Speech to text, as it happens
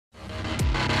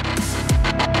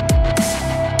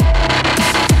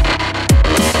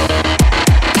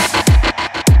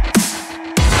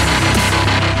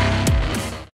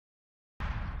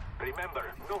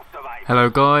Hello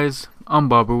guys, I'm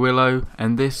Barbara Willow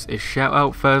and this is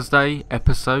Shoutout Thursday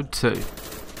episode 2.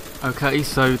 Okay,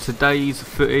 so today's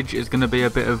footage is going to be a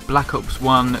bit of Black Ops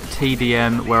 1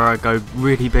 TDM where I go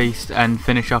really beast and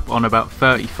finish up on about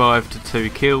 35 to 2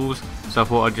 kills, so I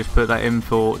thought I'd just put that in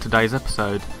for today's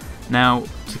episode. Now,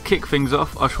 to kick things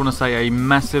off, I just want to say a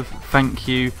massive thank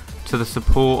you to the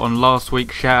support on last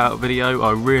week's shoutout video.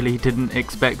 I really didn't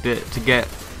expect it to get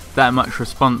that much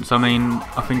response. I mean,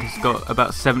 I think it's got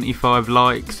about 75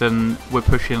 likes and we're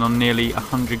pushing on nearly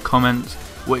 100 comments,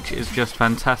 which is just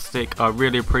fantastic. I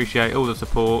really appreciate all the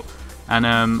support, and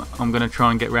I'm going to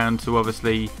try and get round to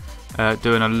obviously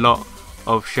doing a lot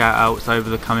of shout outs over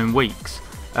the coming weeks.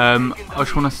 I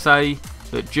just want to say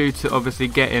that due to obviously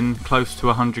getting close to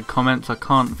 100 comments, I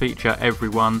can't feature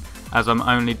everyone as I'm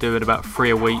only doing about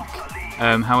 3 a week.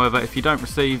 However, if you don't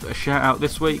receive a shout out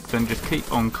this week, then just keep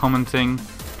on commenting.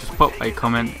 Just pop a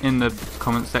comment in the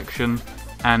comment section,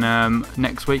 and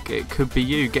next week it could be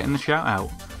you getting the shout out.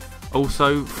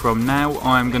 Also, from now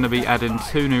I'm going to be adding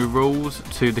 2 new rules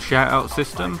to the shout out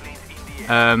system.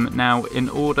 Now, in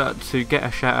order to get a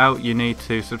shout out, you need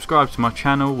to subscribe to my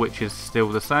channel, which is still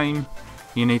the same.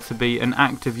 You need to be an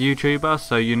active YouTuber,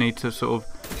 so you need to sort of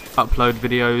upload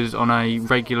videos on a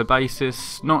regular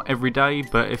basis, not every day,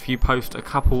 but if you post a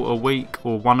couple a week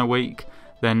or 1 a week,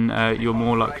 then you're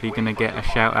more likely going to get a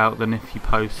shout out than if you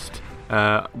post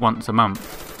once a month.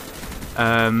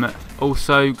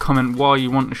 Also, comment why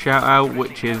you want a shout out,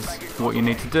 which is what you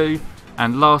need to do.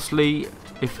 And lastly,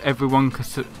 if everyone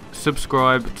could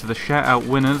subscribe to the Shoutout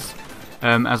Winners,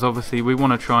 as obviously we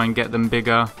want to try and get them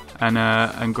bigger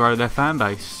and grow their fan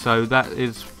base. So that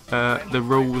is the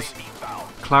rules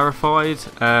clarified.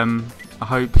 I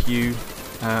hope you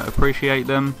appreciate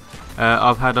them.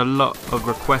 I've had a lot of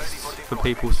requests for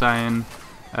people saying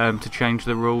to change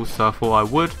the rules, so I thought I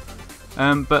would.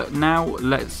 But now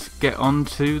let's get on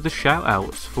to the shout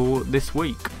outs for this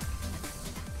week.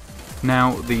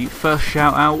 Now, the first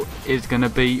shout out is going to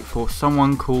be for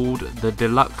someone called the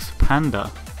Deluxe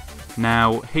Panda.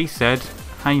 Now, he said,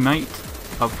 "Hey mate,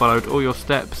 I've followed all your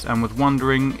steps and was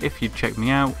wondering if you'd check me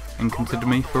out and consider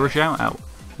me for a shout out.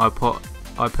 I put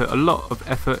a lot of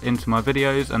effort into my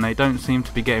videos and they don't seem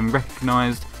to be getting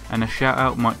recognised, and a shout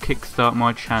out might kickstart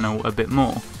my channel a bit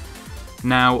more."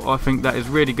 Now, I think that is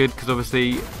really good because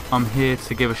obviously I'm here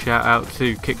to give a shout out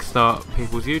to kickstart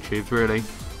people's YouTubes, really.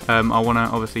 I want to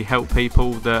obviously help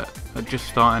people that are just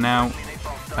starting out,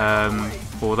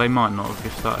 or they might not have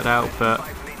just started out, but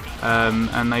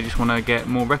and they just want to get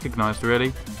more recognised,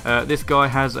 really. This guy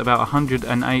has about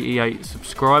 188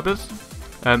 subscribers.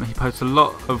 He posts a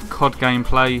lot of COD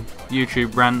gameplay,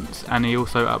 YouTube rants, and he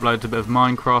also uploads a bit of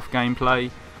Minecraft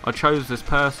gameplay. I chose this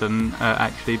person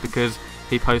actually because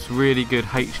he posts really good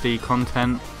HD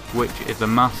content, which is a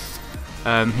must.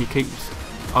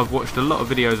 I've watched a lot of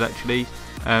videos actually,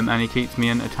 and he keeps me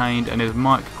entertained, and his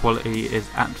mic quality is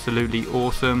absolutely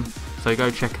awesome. So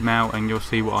go check him out and you'll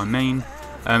see what I mean.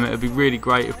 It would be really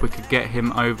great if we could get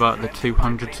him over the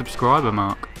 200 subscriber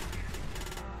mark.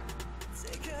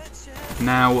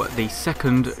 Now, the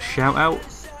second shout out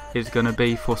is going to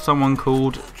be for someone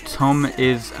called Tom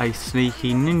is a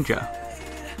Sneaky Ninja.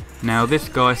 Now, this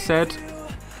guy said,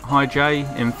 "Hi Jay,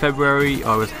 in February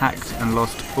I was hacked and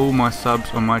lost all my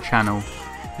subs on my channel.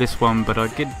 This one, but I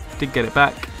did get it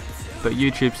back, but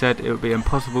YouTube said it would be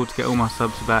impossible to get all my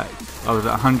subs back. I was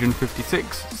at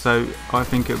 156, so I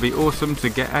think it would be awesome to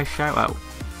get a shout out."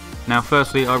 Now,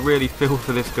 firstly, I really feel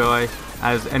for this guy,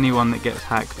 as anyone that gets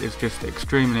hacked is just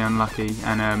extremely unlucky,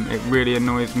 and it really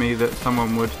annoys me that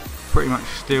someone would pretty much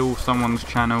steal someone's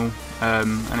channel,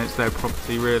 and it's their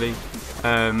property really,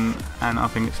 and I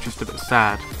think it's just a bit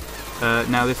sad.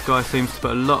 Now, this guy seems to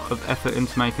put a lot of effort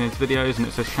into making his videos, and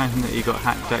it's a shame that he got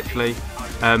hacked actually.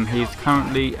 He's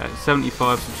currently at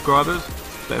 75 subscribers,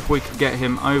 but if we could get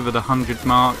him over the 100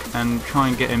 mark and try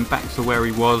and get him back to where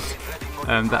he was,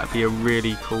 that would be a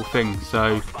really cool thing.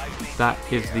 So that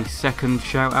is the second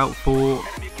shout out for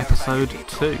episode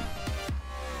 2.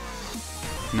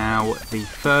 Now, the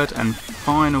third and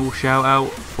final shout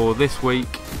out for this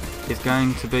week is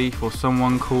going to be for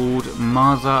someone called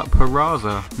Marza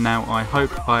Peraza. Now, I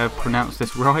hope I have pronounced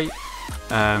this right,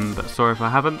 but sorry if I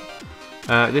haven't.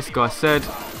 This guy said,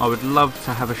 "I would love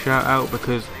to have a shout out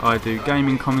because I do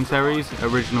gaming commentaries,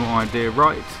 original idea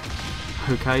right.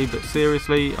 Okay, but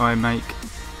seriously, I make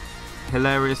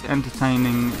hilarious,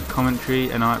 entertaining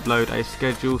commentary and I upload a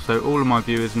schedule so all of my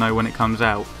viewers know when it comes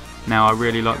out." Now, I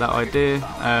really like that idea.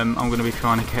 I'm going to be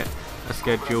trying to get a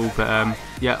schedule, but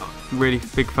yeah, really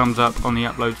big thumbs up on the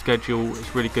upload schedule.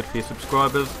 It's really good for your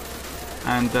subscribers.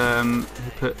 And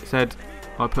he said,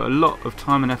 "I put a lot of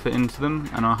time and effort into them,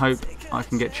 and I hope I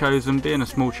can get chosen, being a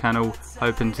small channel,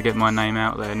 hoping to get my name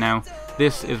out there. Now,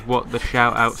 this is what the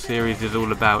shout out series is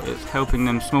all about. It's helping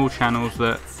them small channels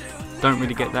that don't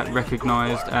really get that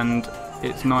recognised, and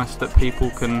it's nice that people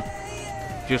can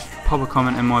just pop a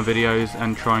comment in my videos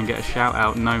and try and get a shout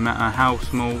out, no matter how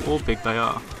small or big they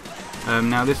are.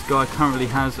 Now, this guy currently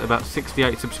has about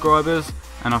 68 subscribers,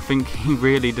 and I think he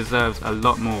really deserves a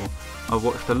lot more. I've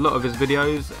watched a lot of his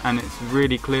videos, and it's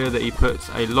really clear that he puts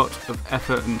a lot of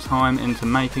effort and time into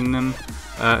making them.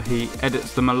 He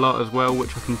edits them a lot as well,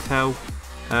 which I can tell,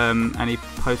 and he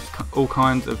posts all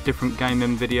kinds of different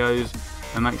gaming videos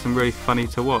and makes them really funny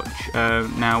to watch.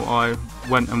 Now, I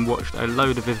went and watched a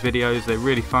load of his videos. They're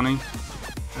really funny,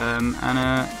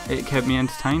 and it kept me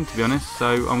entertained, to be honest,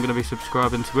 so I'm going to be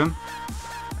subscribing to him.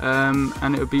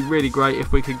 And it would be really great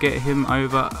if we could get him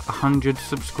over 100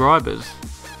 subscribers.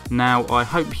 Now, I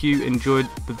hope you enjoyed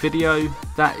the video.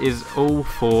 That is all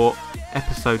for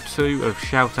episode 2 of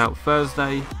Shoutout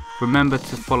Thursday. Remember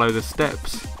to follow the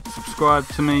steps, subscribe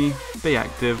to me, be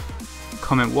active,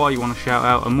 comment why you want to shout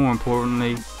out, and more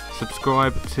importantly,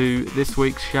 subscribe to this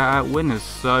week's Shoutout Winners.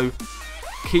 So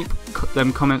keep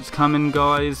them comments coming,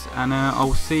 guys, and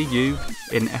I'll see you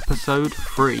in episode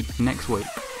 3 next week.